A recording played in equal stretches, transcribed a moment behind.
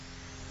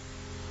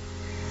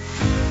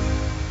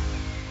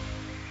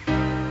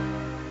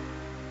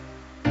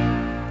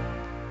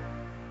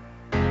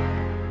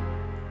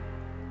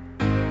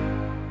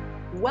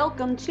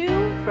Welcome to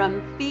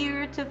From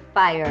Fear to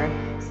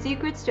Fire,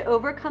 secrets to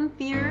overcome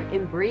fear,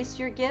 embrace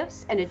your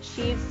gifts, and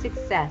achieve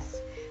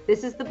success.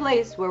 This is the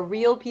place where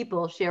real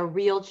people share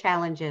real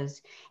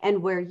challenges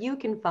and where you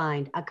can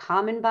find a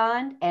common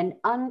bond and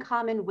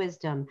uncommon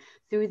wisdom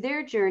through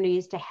their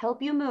journeys to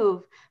help you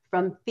move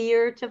from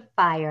fear to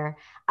fire.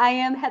 I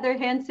am Heather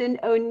Hanson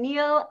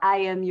O'Neill. I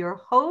am your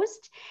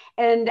host,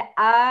 and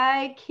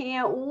I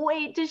can't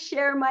wait to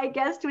share my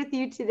guest with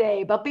you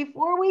today. But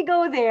before we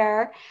go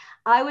there,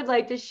 I would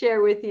like to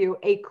share with you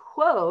a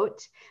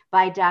quote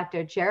by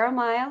Dr.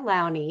 Jeremiah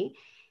Lowney,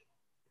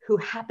 who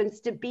happens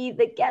to be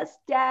the guest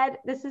dad.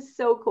 This is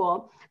so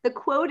cool. The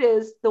quote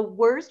is, "The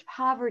worst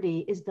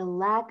poverty is the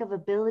lack of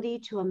ability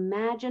to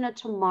imagine a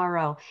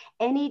tomorrow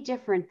any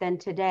different than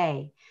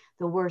today.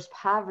 The worst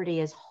poverty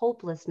is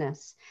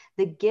hopelessness.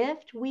 The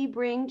gift we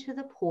bring to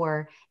the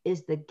poor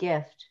is the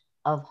gift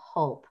of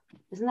hope."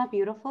 Isn't that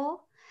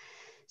beautiful?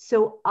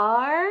 So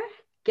our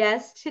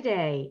guest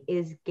today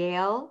is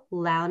Gail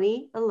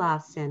Lowney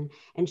Olafson,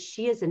 and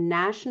she is a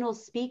national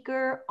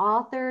speaker,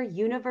 author,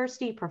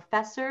 university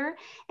professor,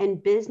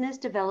 and business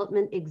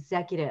development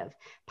executive.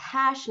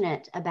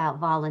 Passionate about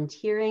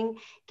volunteering,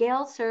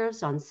 Gail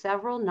serves on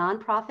several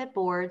nonprofit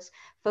boards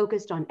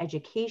focused on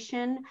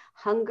education,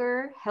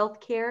 hunger,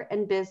 healthcare,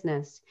 and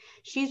business.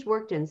 She's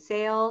worked in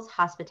sales,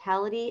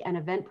 hospitality, and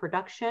event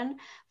production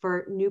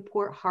for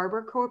Newport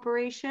Harbor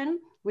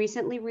Corporation,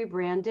 recently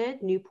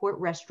rebranded Newport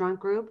Restaurant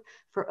Group,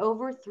 for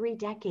over 3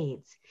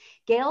 decades.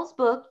 Gail's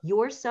book,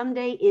 Your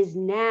Someday Is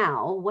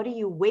Now, What Are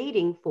You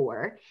Waiting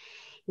For?,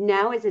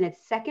 now is in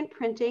its second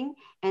printing,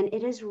 and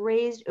it has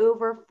raised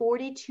over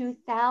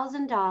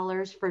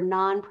 $42,000 for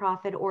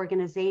nonprofit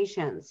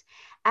organizations.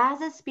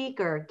 As a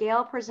speaker,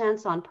 Gail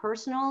presents on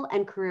personal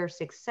and career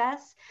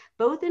success,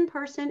 both in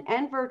person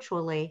and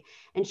virtually,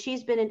 and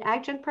she's been an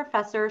adjunct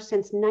professor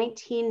since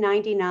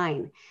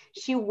 1999.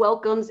 She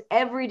welcomes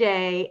every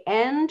day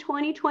and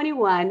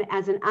 2021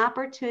 as an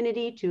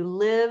opportunity to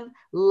live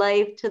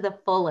life to the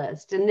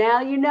fullest. And now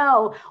you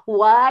know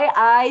why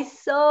I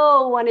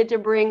so wanted to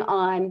bring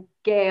on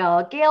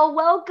Gail. Gail,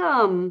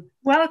 welcome.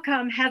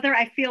 Welcome, Heather.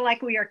 I feel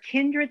like we are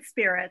kindred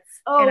spirits.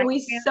 Oh,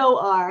 we so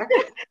are.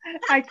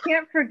 I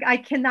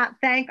cannot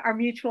thank our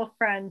mutual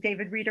friend,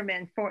 David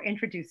Reederman, for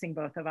introducing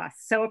both of us.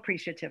 So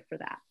appreciative for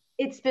that.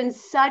 It's been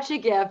such a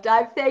gift.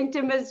 I've thanked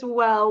him as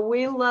well.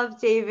 We love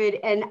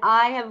David, and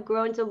I have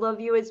grown to love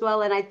you as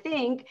well. And I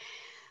think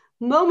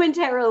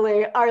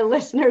momentarily our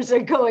listeners are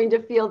going to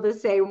feel the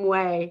same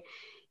way.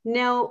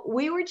 Now,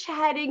 we were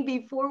chatting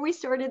before we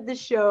started the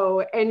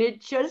show, and it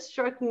just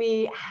struck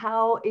me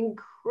how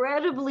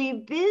incredibly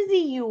busy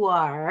you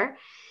are,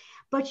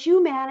 but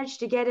you managed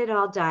to get it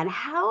all done.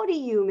 How do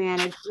you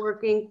manage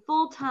working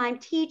full-time,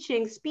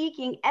 teaching,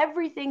 speaking,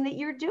 everything that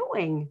you're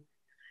doing?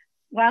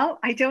 Well,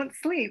 I don't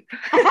sleep.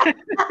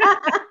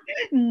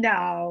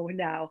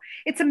 No.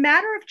 It's a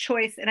matter of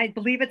choice, and I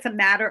believe it's a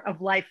matter of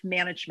life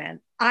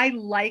management. I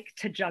like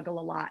to juggle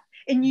a lot,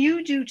 and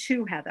you do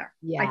too, Heather.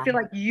 Yeah. I feel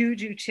like you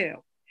do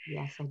too.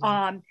 Yes,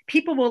 I do.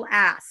 People will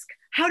ask,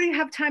 how do you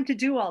have time to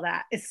do all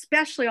that,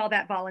 especially all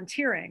that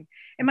volunteering?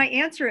 And my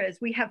answer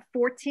is we have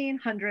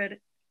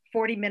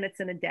 1,440 minutes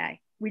in a day.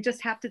 We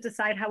just have to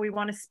decide how we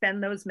want to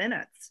spend those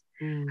minutes.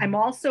 I'm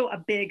also a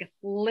big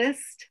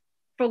list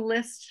for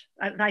list.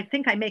 I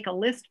think I make a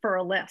list for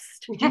a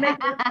list. Do you make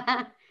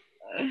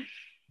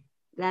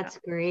That's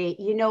great.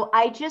 You know,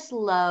 I just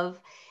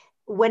love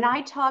when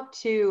I talk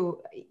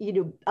to,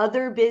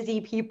 other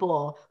busy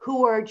people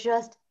who are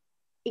just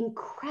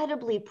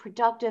incredibly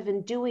productive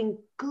and doing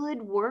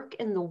good work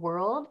in the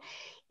world.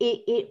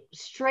 It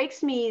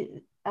strikes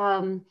me.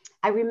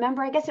 I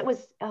remember, I guess it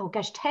was,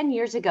 10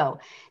 years ago,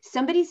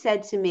 somebody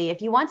said to me,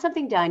 if you want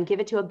something done,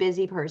 give it to a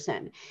busy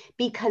person,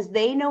 because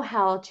they know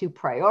how to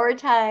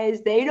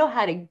prioritize, they know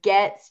how to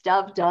get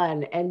stuff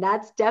done. And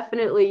that's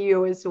definitely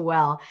you as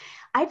well.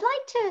 I'd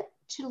like to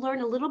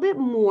learn a little bit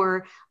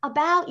more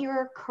about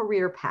your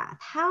career path.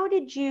 How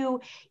did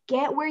you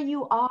get where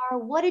you are?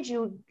 What did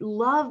you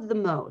love the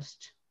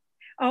most?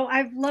 Oh,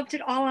 I've loved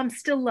it all. I'm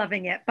still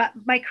loving it. But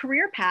my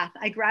career path,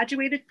 I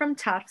graduated from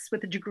Tufts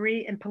with a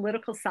degree in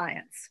political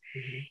science.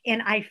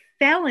 And I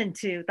fell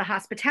into the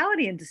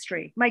hospitality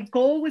industry. My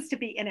goal was to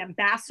be an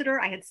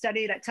ambassador. I had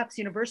studied at Tufts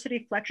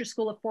University, Fletcher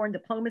School of Foreign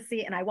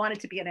Diplomacy, and I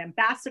wanted to be an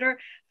ambassador,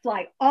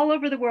 fly all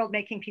over the world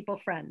making people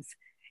friends.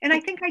 And I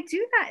think I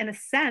do that in a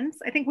sense.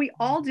 I think we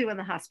all do in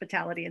the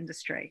hospitality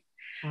industry.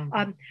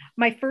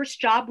 My first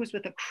job was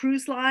with a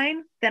cruise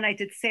line. Then I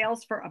did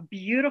sales for a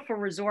beautiful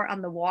resort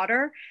on the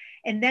water.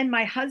 And then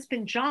my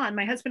husband, John,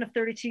 my husband of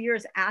 32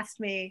 years, asked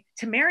me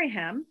to marry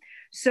him.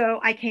 So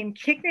I came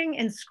kicking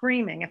and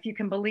screaming, if you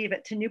can believe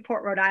it, to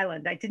Newport, Rhode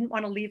Island. I didn't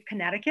want to leave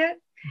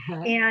Connecticut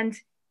and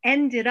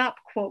ended up,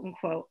 quote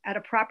unquote, at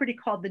a property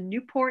called the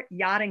Newport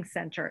Yachting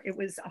Center. It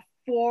was a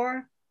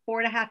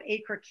 4.5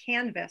 acre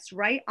canvas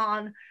right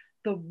on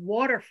the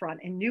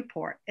waterfront in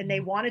Newport. And they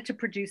wanted to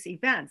produce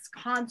events,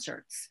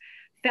 concerts,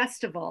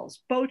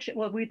 festivals, boat show.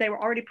 Well, they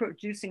were already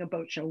producing a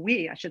boat show.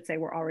 I should say,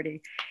 were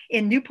already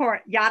in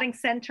Newport Yachting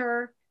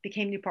Center.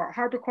 became Newport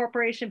Harbor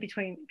Corporation,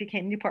 became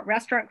Newport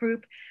Restaurant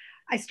Group.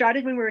 I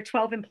started when we were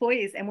 12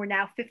 employees and we're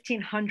now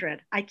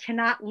 1,500. I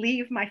cannot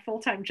leave my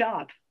full-time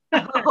job.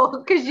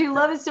 Oh, because you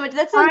love it so much.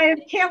 I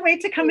can't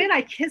wait to come in.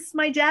 I kiss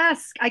my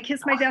desk. I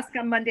kiss my desk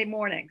on Monday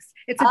mornings.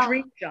 It's a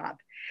dream job.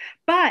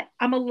 But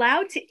I'm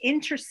allowed to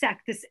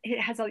intersect this. It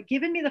has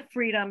given me the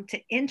freedom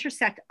to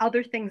intersect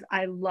other things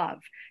I love.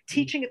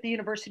 Teaching at the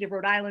University of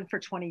Rhode Island for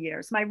 20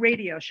 years, my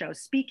radio show,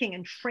 speaking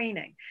and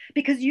training,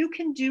 because you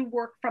can do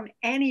work from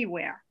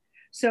anywhere.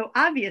 So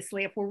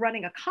obviously, if we're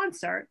running a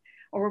concert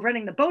or we're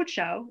running the boat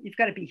show, you've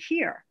got to be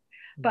here.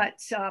 But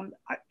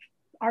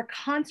our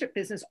concert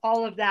business,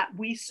 all of that,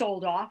 we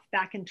sold off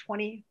back in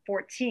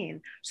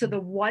 2014. So the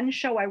one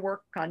show I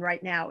work on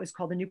right now is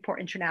called the Newport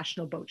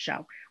International Boat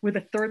Show. We're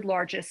the third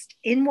largest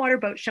in-water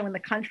boat show in the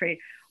country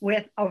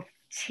with a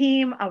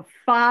team of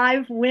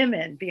 5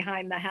 women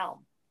behind the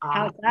helm.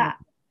 How's that?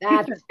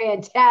 That's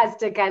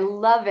fantastic. I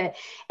love it.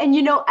 And,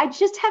 I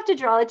just have to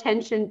draw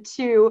attention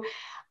to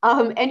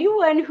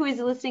anyone who is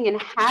listening and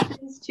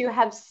happens to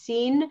have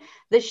seen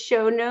the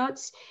show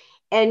notes.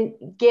 And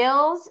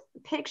Gail's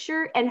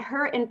picture and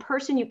her in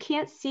person, you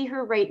can't see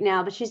her right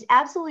now, but she's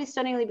absolutely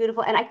stunningly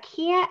beautiful. And I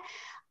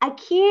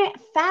can't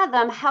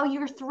fathom how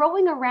you're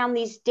throwing around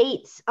these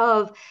dates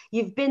of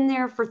you've been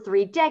there for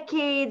 3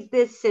 decades,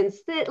 this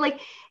since that,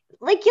 like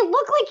you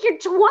look like you're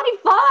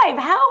 25.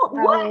 How?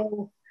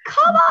 What?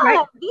 Come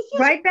on!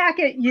 Right back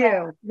at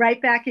you.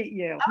 Right back at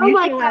you. Oh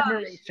my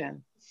gosh.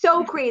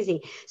 So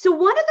crazy. So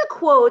one of the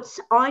quotes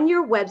on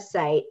your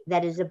website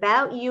that is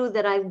about you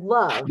that I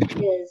love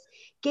is,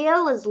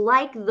 Gail is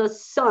like the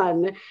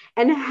sun,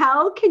 and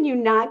how can you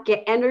not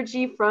get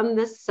energy from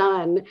the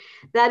sun?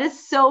 That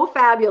is so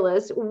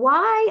fabulous.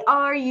 Why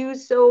are you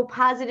so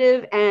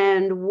positive,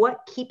 and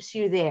what keeps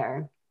you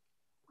there?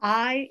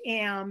 I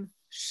am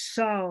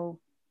so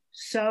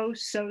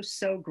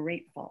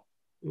grateful.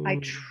 I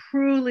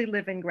truly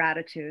live in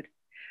gratitude.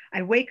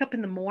 I wake up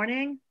in the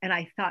morning and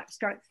I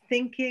start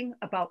thinking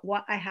about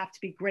what I have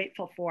to be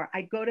grateful for.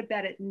 I go to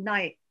bed at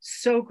night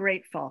so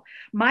grateful.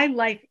 My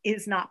life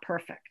is not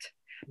perfect.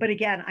 But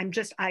again,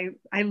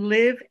 I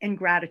live in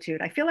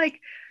gratitude. I feel like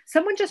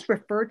someone just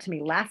referred to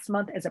me last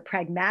month as a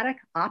pragmatic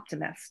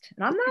optimist.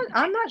 And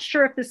I'm not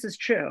sure if this is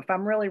true, if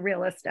I'm really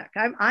realistic.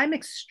 I'm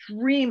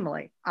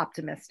extremely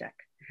optimistic.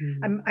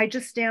 I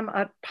just am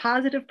a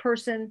positive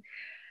person.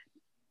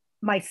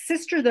 My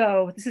sister,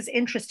 though, this is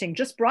interesting,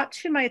 just brought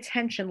to my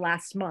attention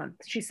last month.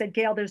 She said,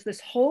 Gail, there's this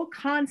whole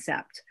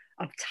concept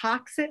of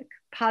toxic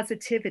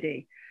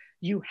positivity.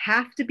 You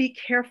have to be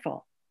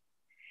careful.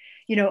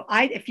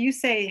 If you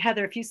say,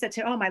 Heather, if you said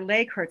to, oh, my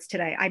leg hurts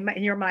today,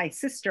 and you're my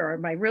sister or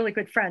my really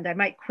good friend, I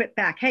might quit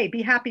back. Hey,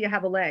 be happy you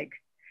have a leg.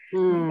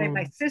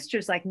 My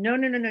sister's like,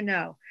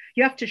 no.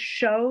 You have to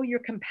show your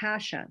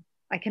compassion.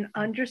 I can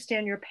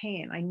understand your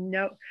pain. I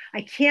know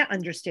I can't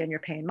understand your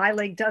pain. My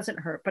leg doesn't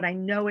hurt, but I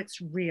know it's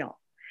real.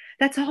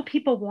 That's all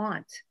people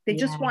want. They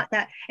just want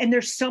that. And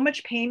there's so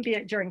much pain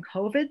during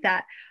COVID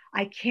that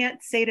I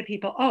can't say to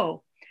people,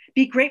 oh,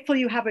 be grateful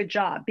you have a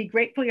job. Be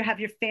grateful you have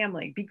your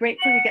family. Be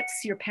grateful you get to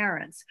see your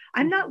parents.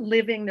 I'm not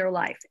living their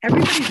life.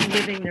 Everybody's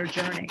living their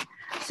journey.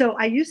 So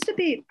I used to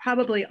be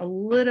probably a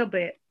little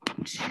bit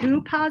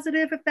too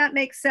positive, if that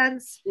makes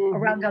sense,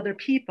 around other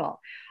people.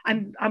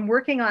 I'm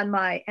working on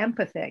my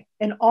empathy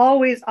and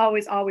always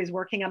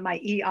working on my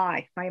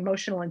EI, my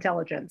emotional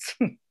intelligence.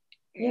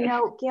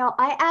 Gail,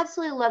 I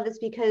absolutely love this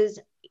because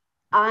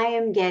I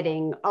am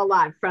getting a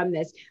lot from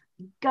this.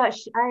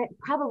 Gosh,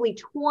 probably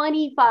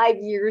 25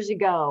 years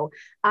ago,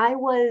 I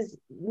was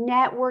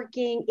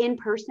networking in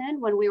person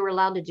when we were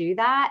allowed to do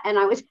that. And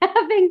I was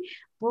having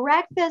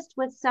breakfast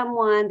with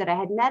someone that I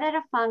had met at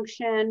a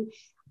function.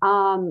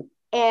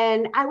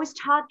 And I was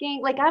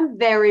talking, like, I'm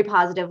very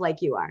positive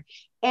like you are.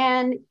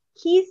 And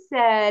he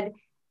said,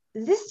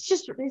 it's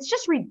just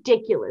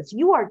ridiculous.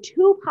 You are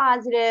too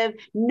positive.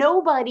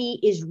 Nobody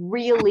is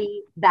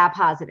really that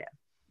positive.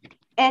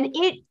 And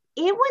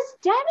it was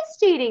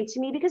devastating to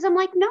me because I'm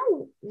like,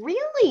 no,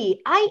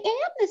 really, I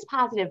am this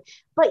positive.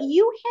 But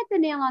you hit the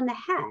nail on the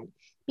head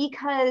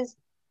because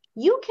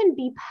you can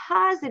be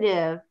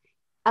positive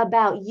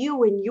about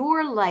you and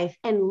your life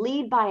and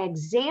lead by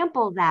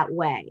example that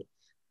way.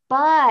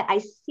 But I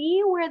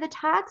see where the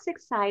toxic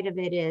side of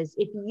it is.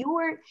 If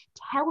you're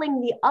telling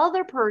the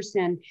other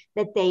person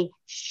that they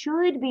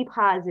should be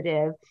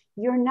positive,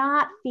 you're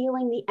not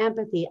feeling the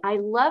empathy. I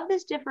love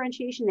this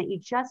differentiation that you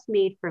just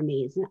made for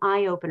me. It's an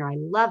eye opener. I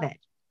love it.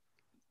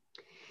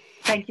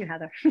 Thank you,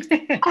 Heather.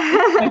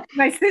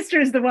 My sister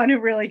is the one who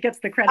really gets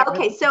the credit.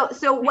 Okay, so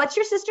what's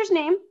your sister's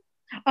name?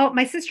 Oh,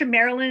 my sister,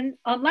 Marilyn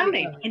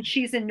Lowney, and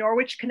she's in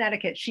Norwich,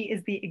 Connecticut. She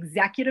is the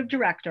executive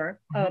director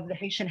of the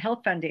Haitian Health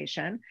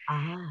Foundation.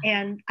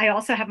 And I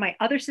also have my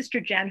other sister,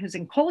 Jen, who's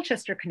in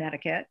Colchester,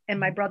 Connecticut, and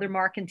my brother,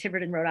 Mark, in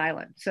Tiverton, Rhode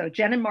Island. So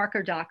Jen and Mark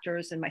are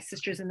doctors, and my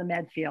sister's in the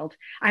med field.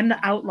 I'm the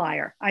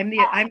outlier. I'm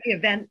the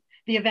event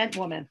the event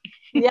woman.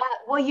 Yeah.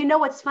 Well, you know,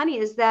 what's funny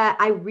is that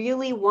I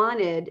really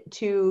wanted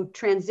to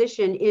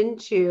transition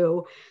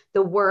into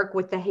the work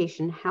with the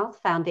Haitian Health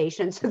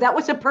Foundation. So that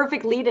was a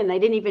perfect lead in. I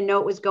didn't even know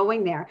it was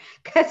going there.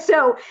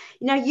 So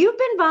now you've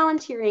been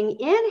volunteering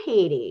in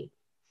Haiti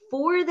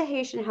for the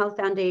Haitian Health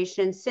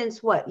Foundation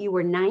since what? You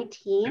were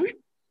 19?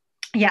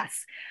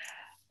 Yes.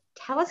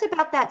 Tell us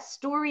about that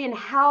story and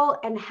how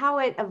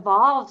it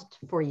evolved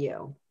for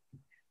you.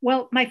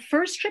 Well, my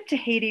first trip to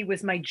Haiti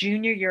was my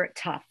junior year at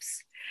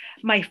Tufts.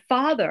 My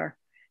father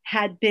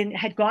had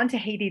gone to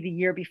Haiti the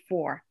year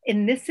before,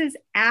 and this is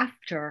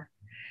after.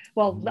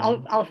 Well,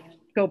 I'll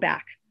go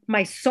back.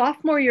 My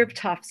sophomore year of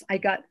Tufts, I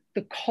got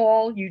the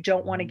call you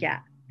don't want to get,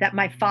 that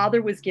my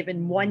father was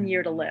given 1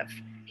 year to live.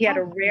 He had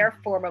a rare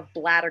form of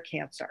bladder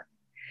cancer,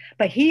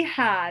 but he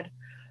had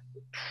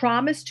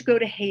promised to go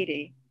to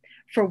Haiti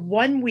for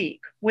 1 week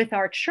with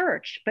our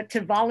church, but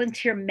to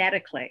volunteer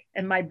medically.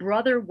 And my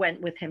brother went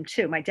with him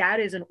too. My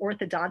dad is an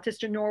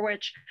orthodontist in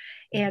Norwich.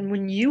 And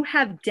when you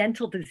have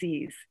dental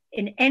disease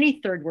in any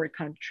third world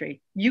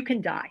country, you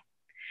can die.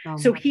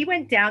 So he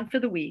went down for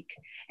the week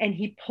and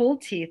he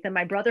pulled teeth, and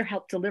my brother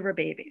helped deliver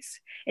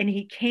babies. And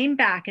he came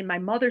back, and my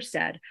mother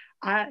said,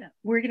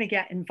 we're going to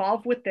get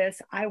involved with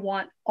this. I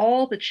want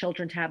all the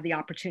children to have the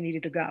opportunity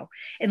to go.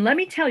 And let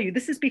me tell you,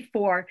 this is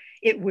before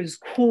it was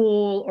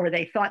cool or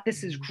they thought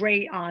this is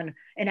great on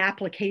an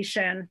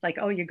application, like,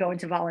 oh, you're going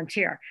to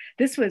volunteer.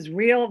 This was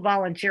real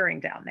volunteering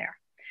down there.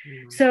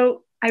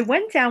 So I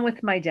went down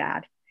with my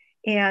dad,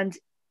 and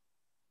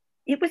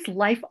it was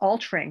life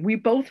altering. We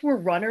both were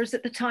runners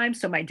at the time.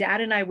 So my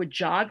dad and I would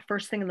jog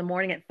first thing in the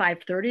morning at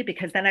 5:30,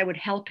 because then I would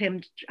help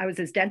him. I was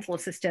his dental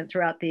assistant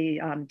throughout the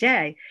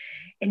day.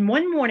 And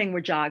one morning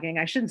we're jogging.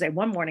 I shouldn't say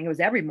one morning, it was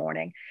every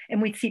morning.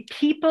 And we'd see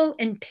people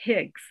and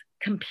pigs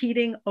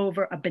competing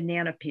over a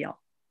banana peel.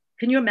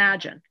 Can you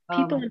imagine?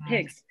 People and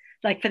pigs,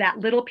 like for that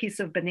little piece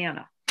of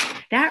banana.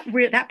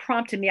 That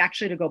prompted me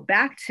actually to go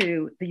back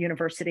to the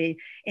university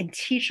and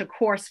teach a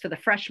course for the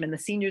freshmen. The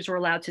seniors were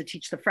allowed to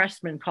teach the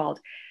freshmen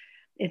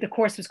the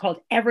course was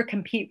called Ever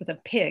Compete with a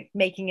Pig,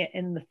 Making It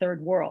in the Third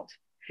World.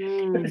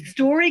 But the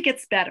story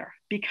gets better,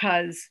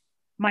 because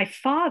my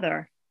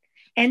father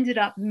ended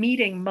up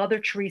meeting Mother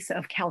Teresa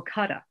of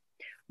Calcutta,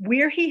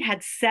 where he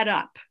had set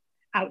up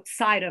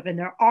outside of, and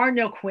there are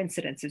no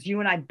coincidences, you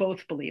and I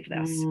both believe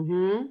this,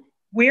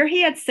 where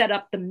he had set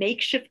up the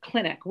makeshift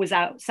clinic was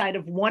outside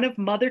of one of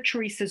Mother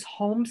Teresa's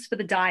homes for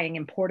the dying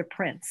in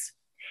Port-au-Prince.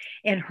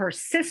 And her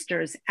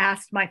sisters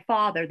asked my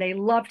father, they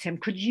loved him,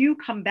 could you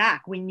come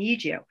back? We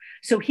need you.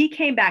 So he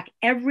came back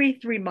every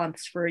 3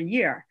 months for a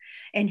year,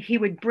 and he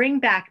would bring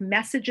back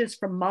messages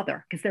from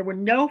Mother, because there were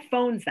no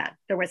phones then.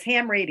 There was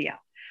ham radio.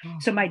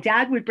 So my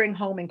dad would bring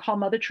home and call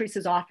Mother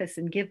Teresa's office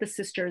and give the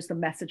sisters the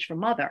message from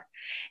Mother.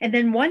 And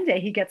then one day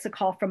he gets a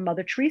call from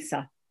Mother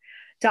Teresa.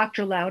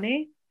 Dr.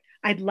 Lowney,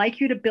 I'd like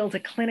you to build a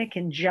clinic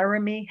in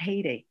Jeremy,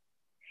 Haiti.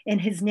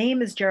 And his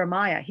name is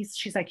Jeremiah.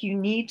 She's like, you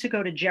need to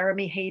go to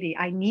Jeremy, Haiti.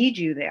 I need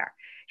you there.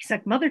 He's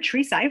like, Mother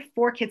Teresa, I have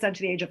 4 kids under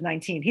the age of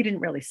 19. He didn't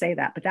really say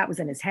that, but that was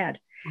in his head.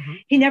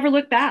 He never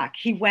looked back.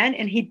 He went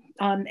and he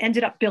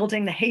ended up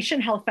building the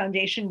Haitian Health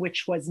Foundation,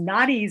 which was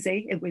not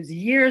easy. It was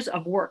years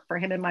of work for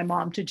him and my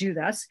mom to do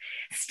this,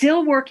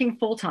 still working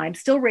full time,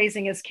 still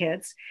raising his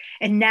kids.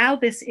 And now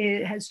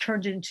has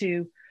turned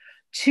into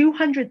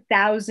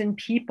 200,000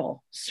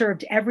 people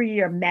served every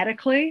year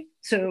medically.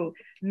 So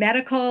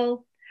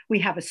medical, we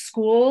have a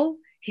school,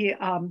 he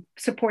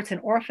supports an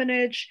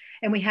orphanage,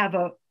 and we have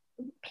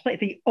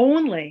the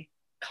only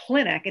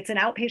clinic, it's an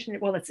outpatient,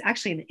 well, it's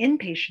actually an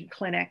inpatient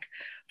clinic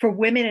for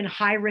women in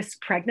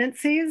high-risk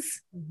pregnancies,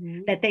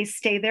 that they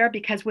stay there,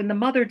 because when the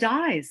mother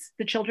dies,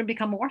 the children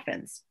become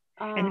orphans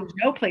and there's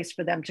no place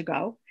for them to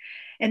go.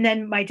 And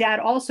then my dad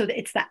also,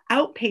 it's the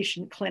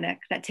outpatient clinic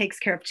that takes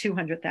care of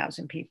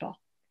 200,000 people.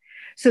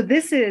 So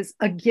this is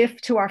a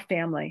gift to our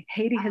family.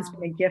 Haiti has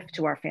been a gift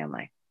to our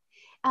family.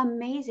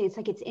 Amazing. It's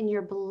like it's in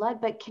your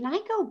blood. But can I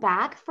go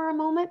back for a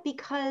moment?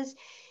 Because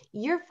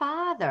your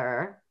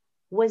father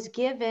was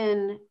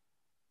given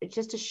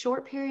just a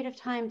short period of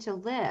time to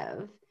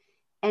live,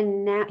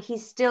 and now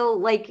he's still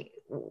like...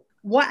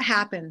 What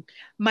happened?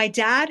 My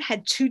dad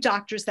had 2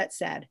 doctors that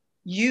said,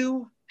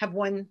 you have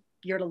 1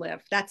 year to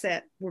live. That's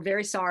it. We're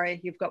very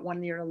sorry. You've got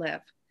 1 year to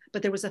live.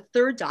 But there was a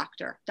 3rd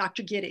doctor,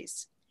 Dr.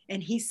 Giddies,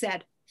 and he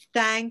said,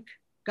 thank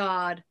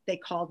God they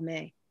called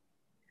me.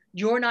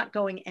 You're not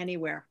going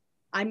anywhere.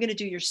 I'm going to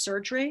do your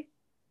surgery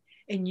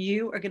and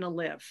you are going to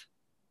live.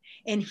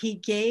 And he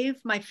gave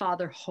my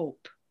father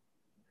hope.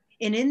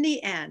 And in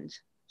the end,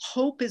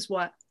 hope is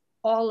what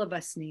all of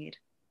us need.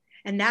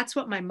 And that's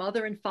what my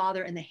mother and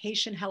father and the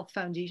Haitian Health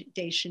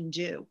Foundation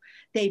do.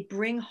 They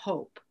bring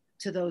hope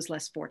to those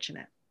less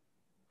fortunate.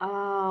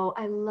 Oh,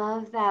 I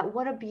love that.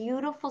 What a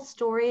beautiful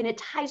story. And it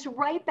ties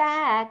right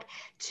back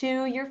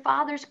to your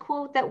father's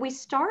quote that we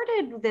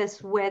started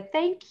this with.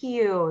 Thank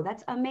you.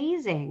 That's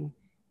amazing.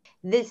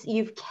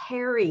 You've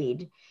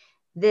carried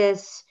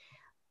this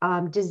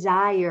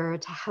desire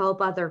to help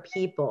other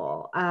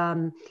people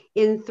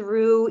in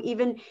through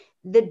even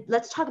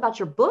let's talk about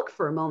your book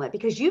for a moment,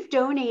 because you've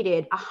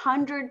donated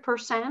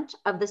 100%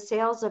 of the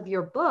sales of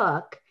your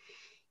book.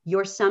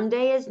 Your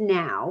someday is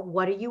now.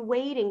 What are you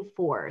waiting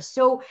for?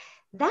 So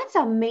that's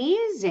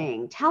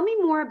amazing. Tell me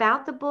more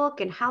about the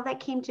book and how that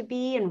came to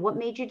be and what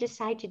made you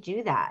decide to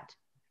do that.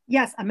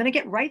 Yes, I'm going to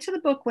get right to the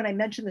book when I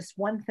mention this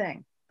one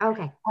thing.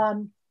 Okay.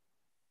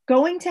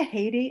 Going to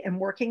Haiti and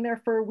working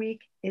there for a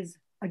week is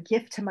a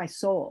gift to my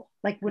soul.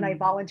 Like when I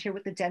volunteer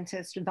with the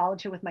dentist and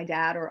volunteer with my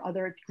dad or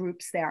other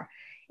groups there,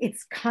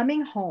 it's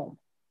coming home.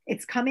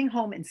 It's coming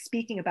home and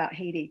speaking about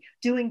Haiti,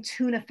 doing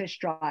tuna fish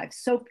drives,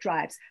 soap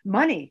drives,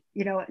 money,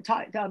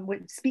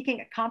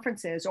 speaking at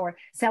conferences or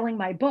selling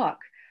my book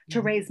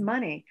to raise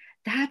money.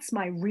 That's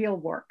my real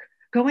work.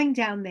 Going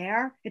down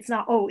there, it's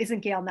not, oh,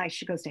 isn't Gail nice?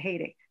 She goes to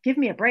Haiti. Give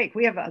me a break.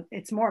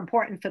 It's more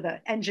important for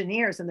the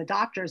engineers and the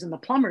doctors and the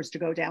plumbers to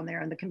go down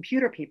there and the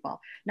computer people,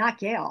 not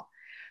Gail.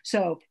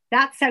 So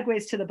that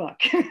segues to the book.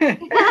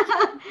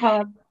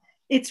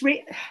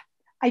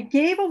 I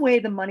gave away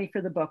the money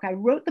for the book. I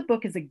wrote the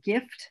book as a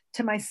gift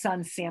to my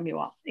son,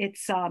 Samuel. It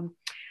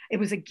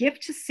was a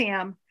gift to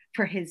Sam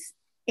for his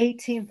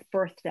 18th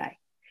birthday.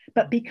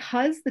 But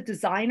because the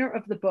designer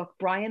of the book,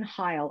 Brian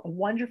Heil, a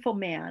wonderful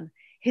man,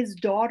 his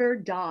daughter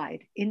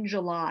died in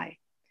July.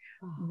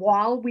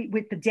 While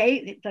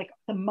the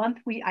month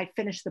I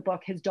finished the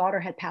book, his daughter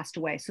had passed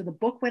away. So the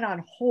book went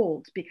on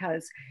hold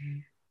because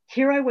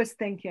here I was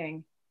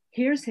thinking,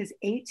 here's his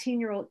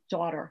 18-year-old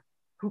daughter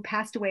who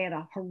passed away in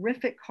a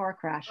horrific car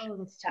crash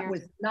that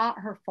was not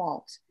her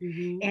fault.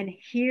 And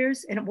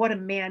what a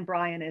man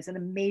Brian is, an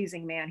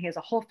amazing man. He has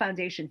a whole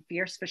foundation,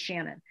 Fierce for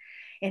Shannon.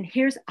 And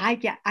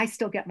I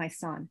still get my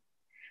son.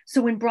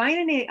 So when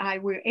Brian and I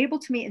were able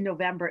to meet in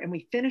November and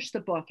we finished the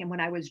book, and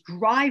when I was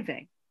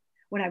driving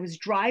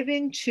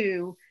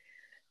to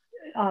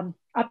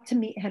up to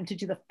meet him to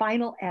do the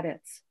final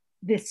edits,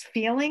 it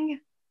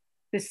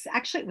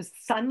was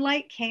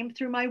sunlight came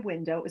through my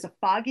window. It was a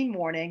foggy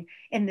morning.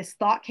 And this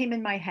thought came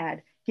in my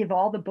head, give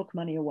all the book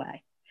money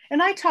away.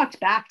 And I talked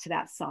back to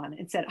that son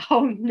and said,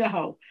 oh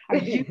no, are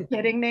you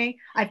kidding me?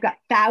 I've got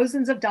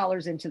thousands of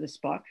dollars into this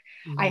book.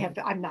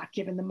 I'm not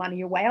giving the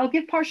money away. I'll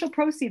give partial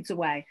proceeds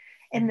away.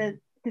 And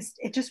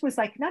it just was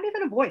like, not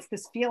even a voice,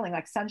 this feeling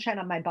like sunshine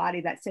on my body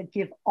that said,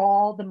 give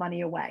all the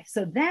money away.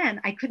 So then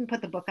I couldn't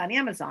put the book on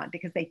Amazon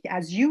because they,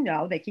 as you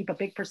know, they keep a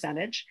big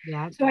percentage.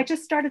 Yeah. So I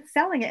just started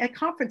selling it at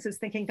conferences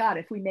thinking, God,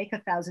 if we make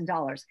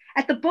 $1,000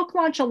 at the book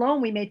launch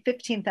alone, we made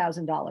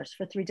 $15,000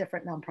 for 3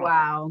 different nonprofits.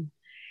 Wow.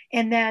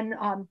 And then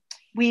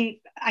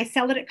I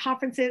sell it at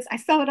conferences. I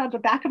sell it on the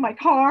back of my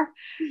car.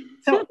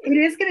 So it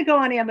is going to go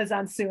on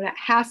Amazon soon. It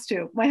has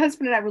to. My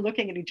husband and I were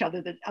looking at each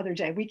other the other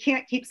day. We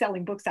can't keep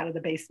selling books out of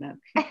the basement.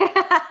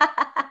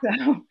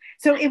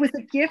 So it was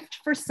a gift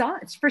for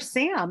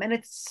Sam.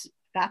 And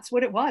that's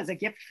what it was, a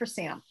gift for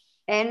Sam.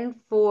 And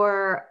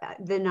for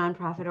the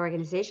nonprofit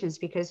organizations,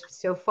 because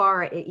so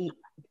far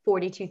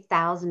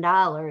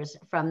 $42,000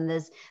 from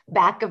this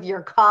back of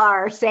your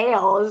car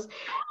sales.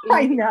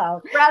 I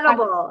know.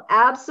 Incredible.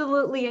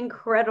 Absolutely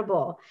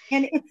incredible.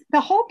 And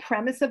the whole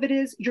premise of it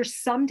is your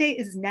someday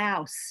is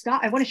now.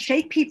 Stop. I want to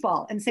shake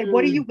people and say,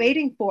 what are you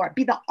waiting for?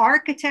 Be the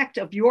architect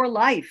of your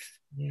life.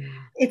 Yeah.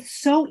 It's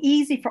so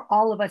easy for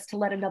all of us to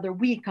let another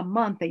week, a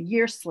month, a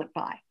year slip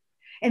by.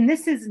 And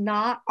this is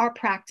not our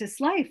practice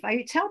life.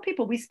 I tell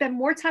people we spend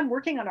more time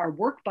working on our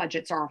work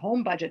budgets, our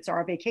home budgets,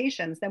 our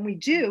vacations than we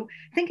do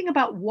thinking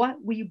about what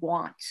we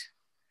want.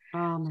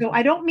 So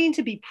I don't mean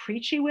to be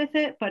preachy with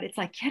it, but it's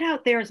like, get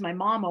out there, as my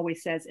mom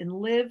always says, and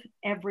live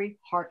every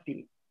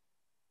heartbeat.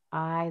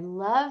 I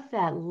love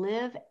that.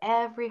 Live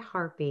every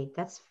heartbeat.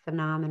 That's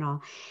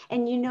phenomenal.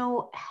 And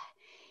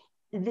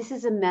this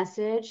is a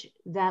message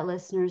that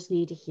listeners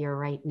need to hear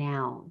right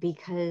now,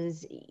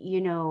 because,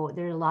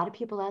 there are a lot of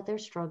people out there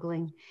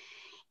struggling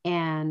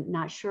and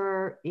not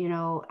sure,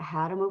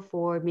 how to move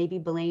forward, maybe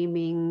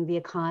blaming the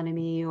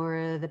economy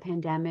or the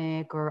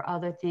pandemic or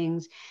other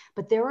things.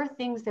 But there are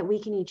things that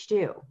we can each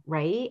do,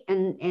 right?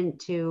 And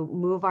to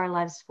move our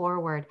lives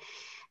forward.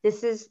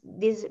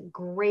 These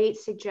great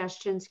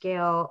suggestions,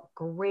 Gail,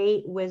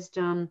 great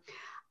wisdom.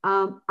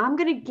 I'm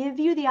going to give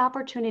you the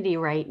opportunity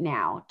right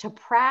now to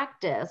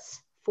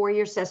practice for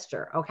your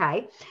sister.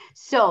 Okay.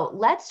 So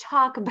let's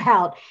talk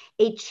about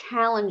a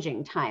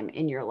challenging time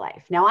in your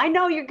life. Now, I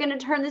know you're going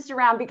to turn this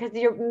around because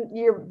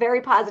you're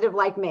very positive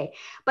like me,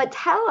 but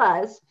tell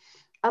us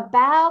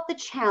about the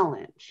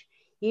challenge,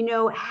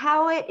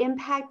 how it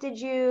impacted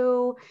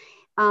you,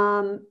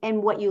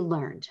 and what you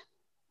learned.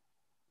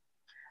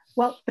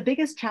 Well, the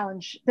biggest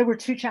challenge, there were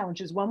 2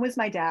 challenges. One was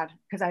my dad,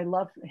 because I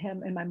love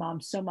him and my mom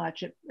so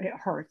much, it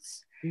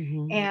hurts.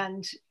 Mm-hmm.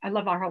 And I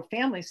love our whole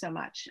family so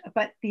much.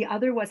 But the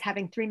other was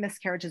having 3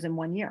 miscarriages in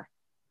 1 year.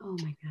 Oh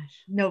my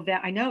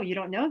gosh. I know you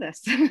don't know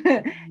this.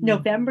 Mm-hmm.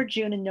 November,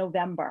 June, and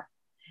November.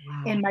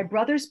 Wow. And my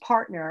brother's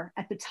partner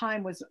at the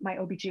time was my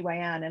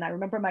OBGYN. And I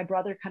remember my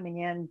brother coming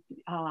in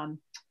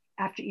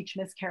after each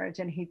miscarriage,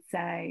 and he'd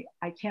say,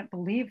 I can't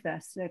believe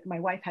this. My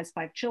wife has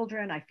 5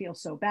 children. I feel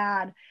so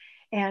bad.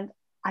 And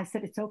I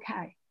said, it's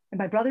okay. And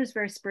my brother's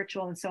very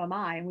spiritual, and so am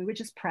I. And we would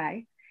just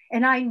pray.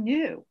 And I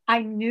knew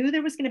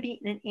there was going to be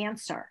an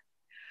answer.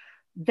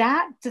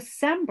 That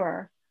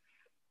December,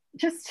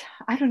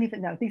 I don't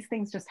even know. These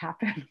things just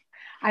happen.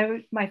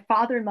 My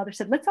father and mother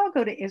said, let's all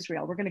go to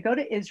Israel. We're going to go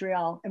to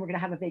Israel and we're going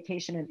to have a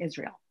vacation in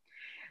Israel.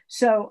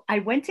 So I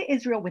went to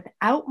Israel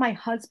without my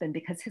husband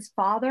because his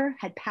father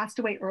had passed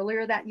away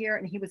earlier that year,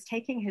 and he was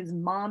taking his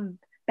mom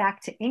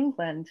back to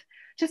England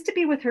just to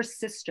be with her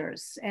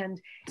sisters. And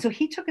so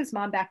he took his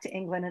mom back to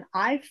England, and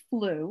I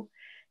flew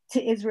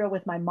to Israel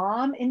with my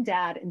mom and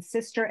dad and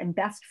sister and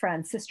best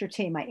friend, Sister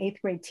T, my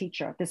 8th grade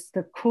teacher,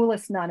 the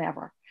coolest nun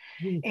ever.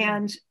 Mm-hmm.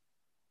 And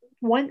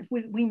when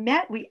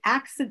we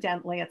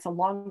accidentally, it's a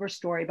longer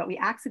story, but we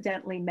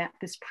accidentally met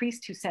this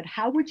priest who said,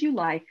 how would you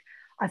like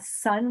a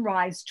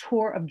sunrise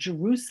tour of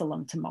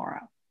Jerusalem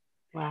tomorrow?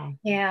 Wow.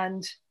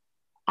 And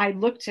I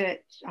looked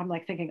at, I'm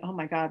like thinking, oh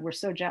my God, we're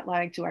so jet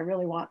lagged. Do I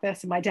really want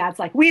this? And my dad's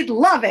like, we'd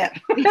love it.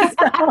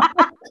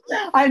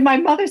 And my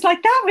mother's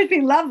like, that would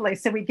be lovely.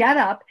 So we get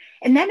up.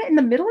 And then in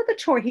the middle of the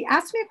tour, he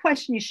asked me a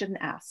question you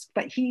shouldn't ask,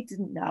 but he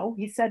didn't know.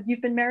 He said,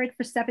 you've been married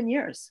for 7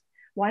 years.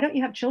 Why don't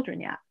you have children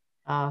yet?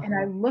 Uh-huh. And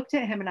I looked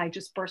at him and I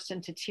just burst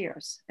into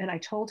tears. And I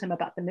told him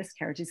about the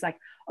miscarriage. He's like,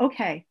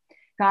 okay,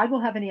 God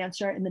will have an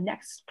answer. In the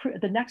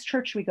next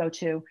church we go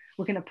to,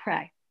 we're going to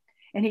pray.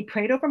 And he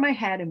prayed over my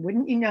head. And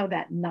wouldn't you know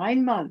that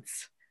 9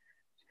 months,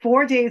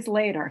 4 days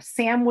later,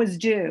 Sam was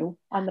due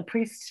on the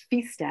priest's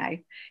feast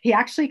day. He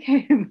actually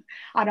came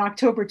on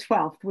October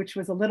 12th, which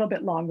was a little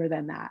bit longer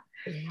than that.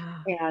 Yeah.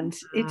 And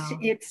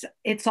wow.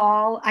 it's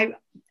all, I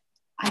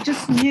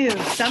just knew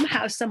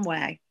somehow, some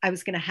way I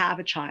was going to have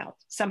a child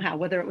somehow,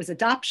 whether it was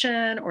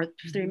adoption or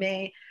through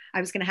me,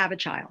 I was going to have a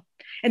child.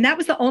 And that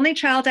was the only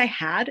child I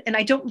had. And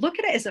I don't look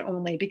at it as an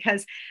only,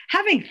 because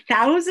having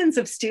thousands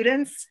of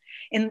students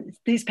in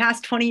these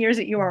past 20 years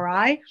at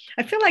URI,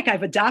 I feel like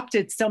I've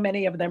adopted so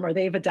many of them, or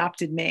they've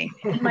adopted me.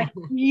 And my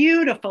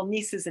beautiful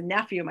nieces and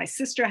nephew, my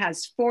sister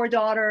has 4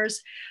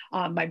 daughters,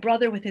 my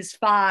brother with his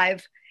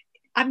 5.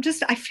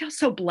 I feel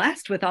so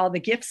blessed with all the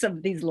gifts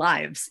of these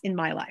lives in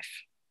my life.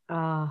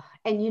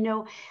 And you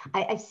know,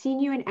 I've seen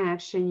you in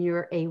action.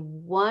 You're a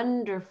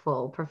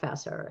wonderful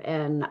professor.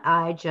 And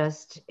I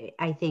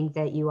think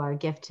that you are a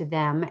gift to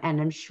them.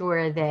 And I'm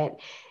sure that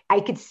I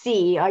could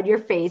see on your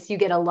face, you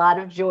get a lot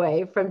of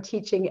joy from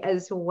teaching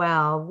as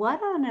well.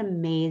 What an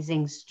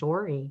amazing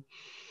story.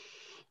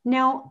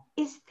 Now,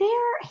 is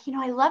there,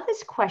 I love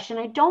this question.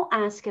 I don't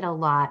ask it a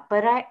lot,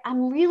 but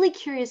I'm really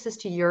curious as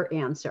to your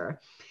answer.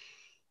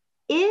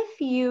 If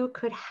you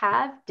could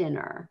have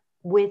dinner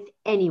with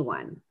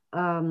anyone,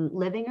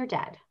 living or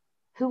dead,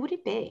 who would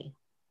it be?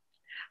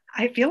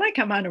 I feel like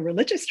I'm on a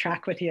religious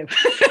track with you.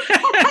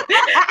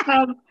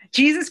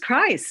 Jesus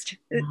Christ.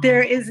 Wow.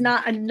 There is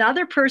not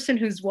another person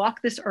who's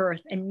walked this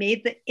earth and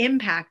made the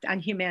impact on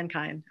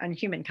humankind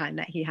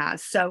that he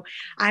has. So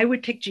I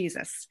would pick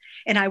Jesus,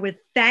 and I would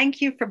thank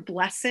you for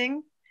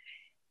blessing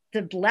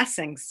the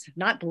blessings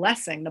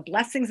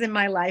in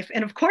my life.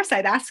 And of course,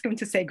 I'd ask him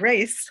to say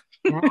grace.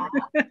 Yeah,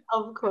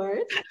 of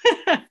course.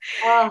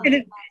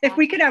 And if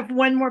we could have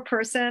one more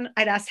person,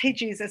 I'd ask, hey,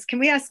 Jesus, can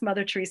we ask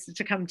Mother Teresa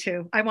to come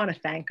too? I want to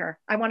thank her.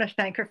 I want to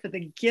thank her for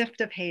the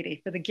gift of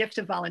Haiti, for the gift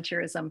of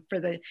volunteerism,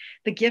 for the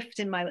gift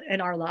in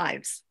our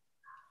lives.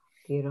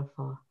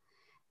 Beautiful.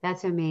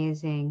 That's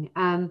amazing.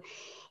 And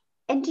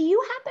do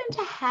you happen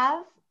to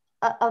have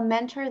a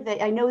mentor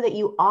that, I know that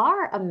you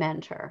are a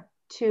mentor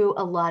to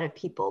a lot of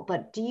people,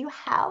 but do you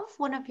have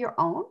one of your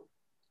own?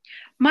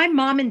 My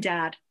mom and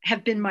dad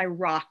have been my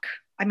rock.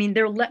 I mean,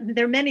 there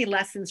are many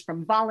lessons,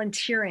 from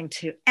volunteering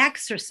to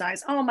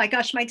exercise. Oh my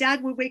gosh, my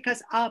dad would wake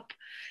us up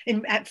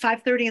at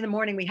 5:30 in the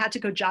morning. We had to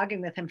go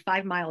jogging with him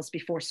 5 miles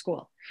before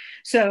school.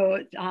 So,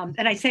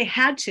 and I say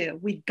had to,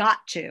 we got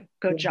to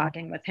go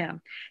jogging with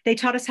him. They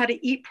taught us how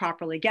to eat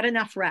properly, get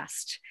enough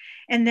rest,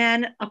 and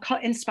then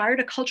inspired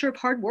a culture of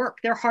hard work.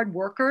 They're hard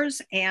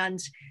workers and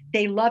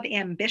they love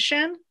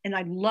ambition. And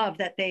I love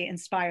that they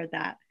inspired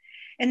that.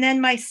 And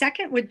then my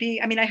second would be,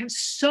 I have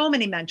so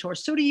many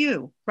mentors. So do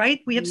you,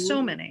 right? We have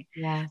so many.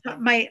 Yeah.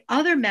 My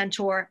other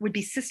mentor would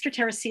be Sister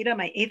Teresita,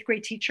 my 8th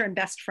grade teacher and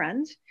best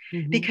friend,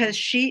 because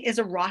she is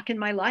a rock in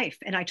my life.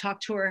 And I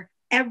talk to her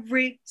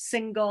every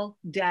single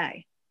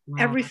day. Wow.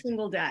 Every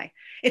single day.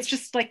 It's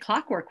just like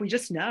clockwork. We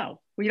just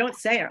know. We don't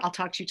say, I'll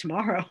talk to you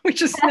tomorrow. We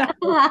just know.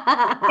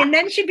 And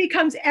then she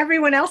becomes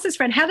everyone else's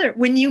friend. Heather,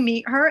 when you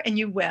meet her, and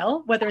you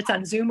will, whether it's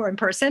on Zoom or in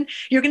person,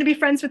 you're going to be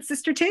friends with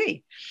Sister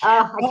T.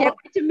 I can't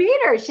wait to meet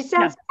her. She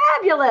sounds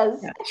fabulous.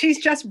 Yeah. She's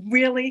just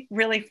really,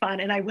 really fun.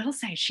 And I will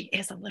say she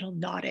is a little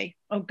naughty.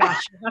 Oh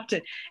gosh, you'll have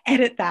to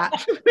edit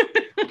that.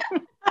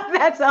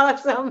 That's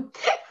awesome.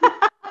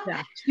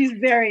 Yeah,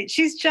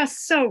 she's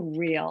just so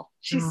real.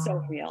 She's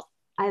so real.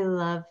 I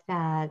love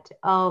that.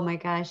 Oh my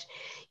gosh.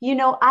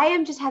 I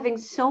am just having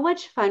so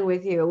much fun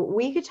with you.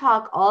 We could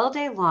talk all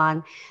day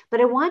long, but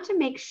I want to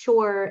make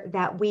sure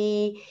that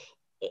we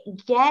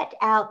get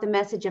out the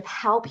message of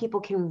how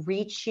people can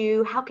reach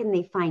you. How can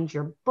they find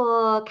your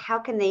book? How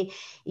can they,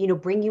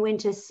 bring you in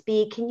to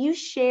speak? Can you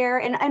share,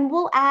 and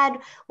we'll add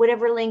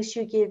whatever links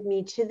you give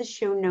me to the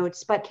show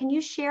notes, but can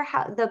you share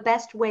how the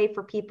best way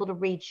for people to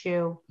reach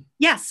you?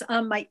 Yes,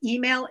 my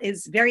email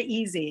is very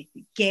easy,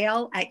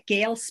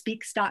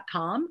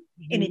 gail@gailspeaks.com,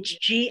 and it's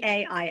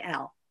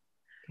GAIL.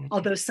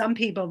 Although some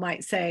people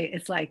might say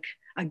it's like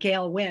a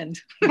gale wind,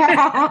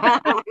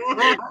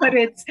 but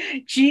it's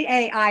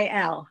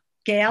GAIL,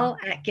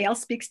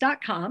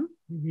 gail@gailspeaks.com.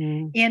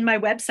 And my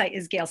website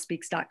is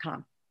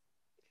gailspeaks.com.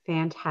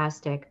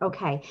 Fantastic.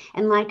 Okay.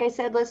 And like I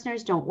said,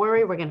 listeners, don't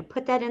worry. We're going to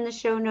put that in the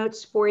show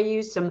notes for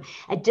you. Some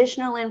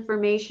additional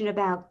information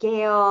about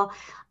Gail.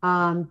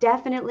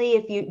 Definitely,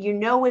 if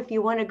if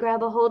you want to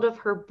grab a hold of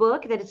her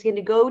book, that it's going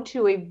to go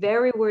to a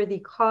very worthy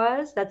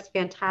cause. That's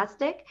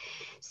fantastic.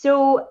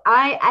 So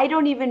I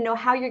don't even know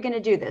how you're going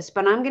to do this,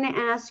 but I'm going to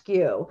ask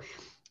you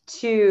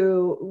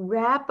to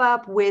wrap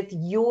up with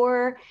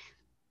your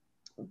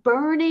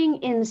burning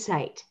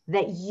insight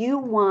that you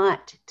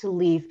want to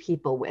leave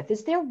people with.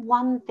 Is there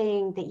one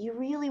thing that you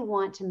really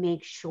want to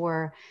make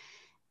sure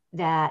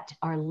that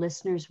our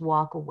listeners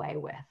walk away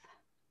with?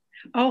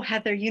 Oh,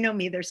 Heather, you know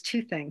me, there's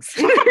two things.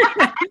 and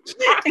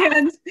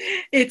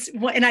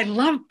I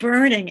love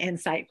burning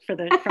insight from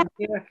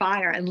the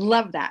fire. I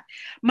love that.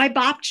 My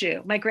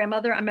Babciu, my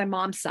grandmother on my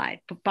mom's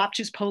side,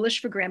 Babciu's Polish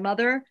for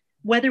grandmother.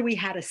 Whether we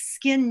had a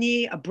skin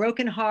knee, a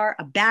broken heart,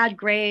 a bad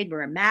grade, we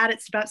were mad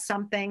about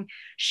something,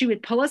 she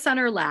would pull us on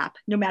her lap,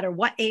 no matter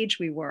what age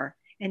we were,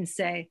 and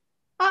say,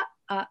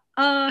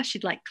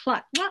 she'd like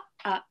cluck,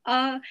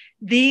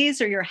 these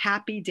are your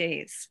happy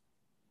days.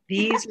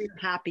 These are your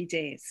happy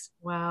days.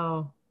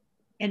 Wow.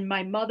 And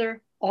my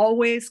mother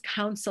always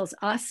counsels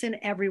us and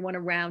everyone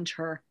around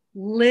her,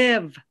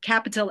 live,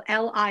 capital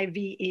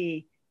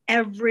LIVE,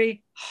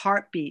 every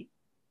heartbeat.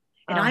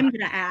 And I'm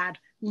going to add,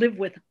 live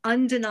with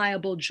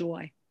undeniable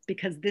joy,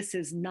 because this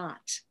is not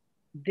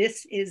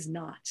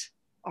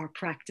our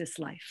practice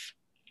life.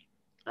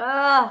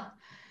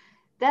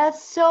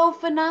 That's so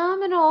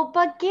phenomenal.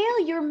 But Gail,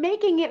 you're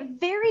making it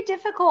very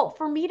difficult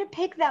for me to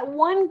pick that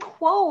one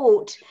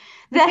quote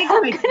that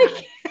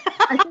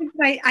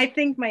I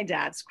think my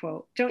dad's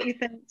quote. Don't you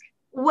think?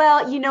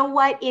 Well, you know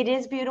what? It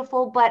is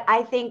beautiful, but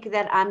I think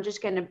that I'm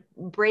just going to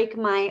break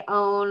my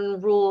own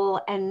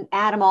rule and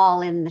add them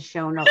all in the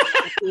show notes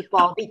for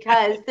people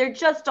because they're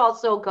just all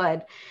so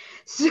good.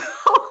 So,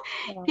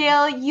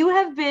 Gail, you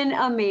have been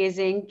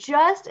amazing,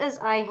 just as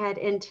I had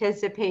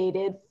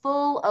anticipated,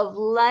 full of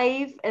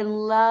life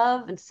and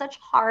love and such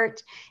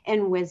heart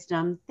and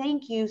wisdom.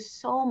 Thank you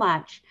so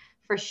much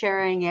for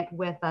sharing it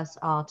with us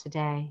all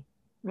today.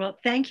 Well,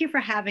 thank you for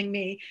having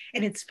me.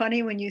 And it's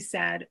funny when you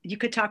said you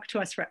could talk to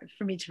us for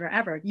me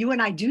forever. You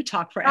and I do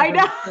talk forever. I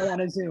know.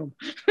 On a Zoom.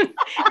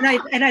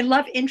 and I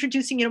love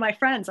introducing you to my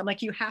friends. I'm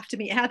like, you have to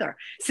meet Heather.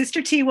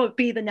 Sister T will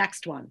be the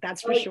next one.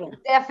 That's for sure.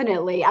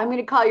 Definitely. I'm going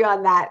to call you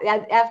on that.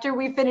 After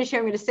we finish here,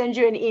 I'm going to send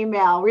you an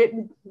email.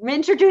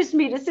 Introduce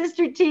me to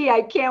Sister T.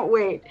 I can't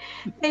wait.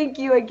 Thank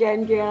you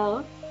again,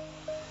 Gail.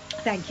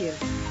 Thank you.